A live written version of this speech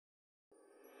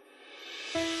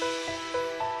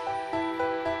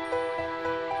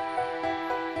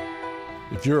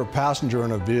If you're a passenger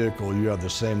in a vehicle, you have the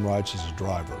same rights as a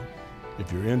driver.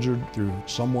 If you're injured through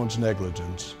someone's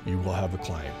negligence, you will have a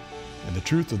claim. And the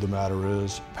truth of the matter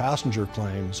is, passenger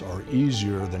claims are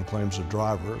easier than claims of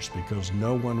drivers because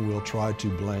no one will try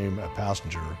to blame a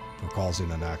passenger for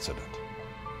causing an accident.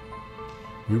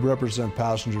 We represent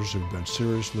passengers who've been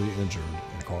seriously injured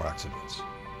in car accidents.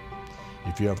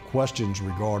 If you have questions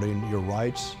regarding your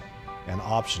rights and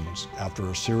options after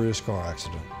a serious car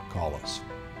accident, call us.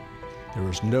 There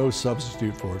is no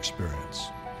substitute for experience.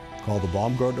 Call the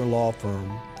Baumgartner Law Firm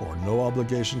for a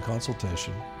no-obligation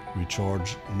consultation. We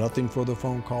charge nothing for the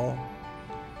phone call,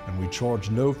 and we charge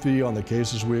no fee on the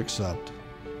cases we accept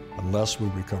unless we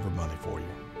recover money for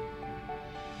you.